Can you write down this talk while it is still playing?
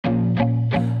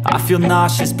I feel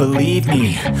nauseous, believe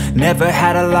me. Never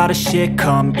had a lot of shit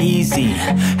come easy.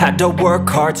 Had to work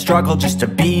hard, struggle just to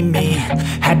be me.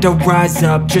 Had to rise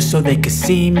up just so they could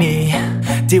see me.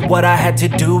 Did what I had to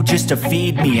do just to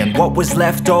feed me. And what was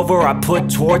left over I put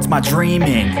towards my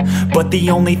dreaming. But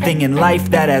the only thing in life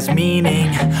that has meaning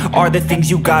are the things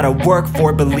you gotta work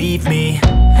for, believe me.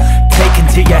 Take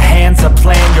into your hands a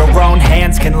plan. Your own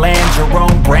hands can land your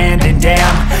own brand. And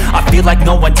damn, I feel like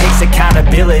no one takes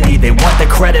accountability. They want the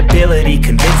credibility,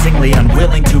 convincingly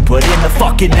unwilling to put in the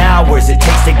fucking hours it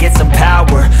takes to get some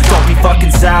power. Don't be fucking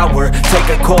sour, take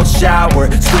a cold shower.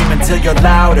 Scream until you're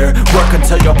louder, work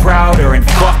until you're prouder. And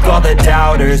fuck all the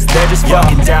doubters, they're just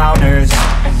fucking downers.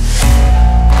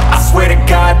 I swear to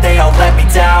God they all let me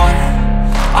down.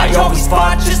 I always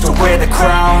fought just to wear the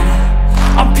crown.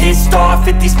 I'm pissed off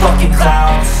at these fucking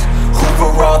clowns who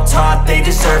were all taught they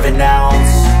deserve an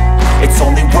ounce. It's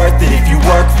only worth it if you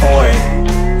work for it.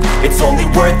 It's only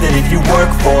worth it if you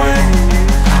work for it.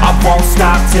 I won't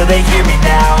stop till they hear me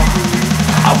now.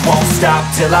 I won't stop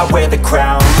till I wear the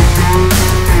crown.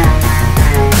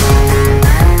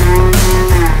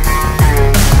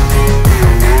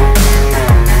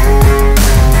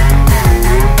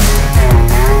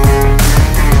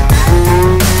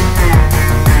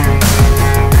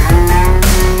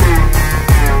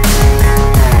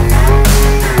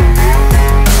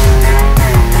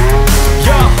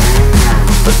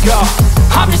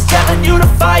 I'm just telling you to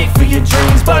fight for your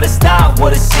dreams, but it's not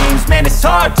what it seems. Man, it's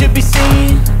hard to be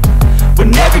seen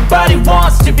when everybody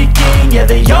wants to be king. Yeah,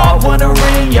 they all wanna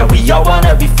ring, yeah, we all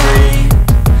wanna be free.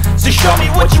 So show me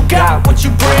what you got, what you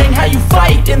bring, how you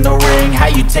fight in the ring, how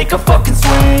you take a fucking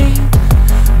swing.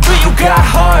 Do you got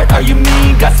heart, are you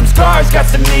mean? Got some scars, got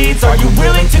some needs, are you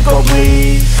willing to go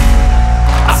bleed?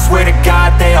 I swear to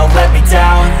God they all let me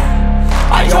down.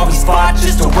 I always fought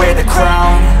just to wear the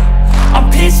crown. I'm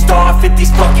pissed off at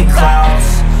these fucking clowns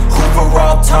who were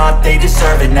all taught they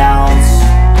deserve an ounce.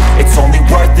 It's only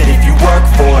worth it if you work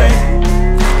for it.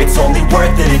 It's only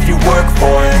worth it if you work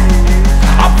for it.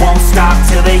 I won't stop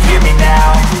till they hear me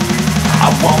now.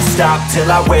 I won't stop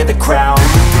till I wear the crown.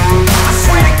 I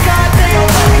swear to God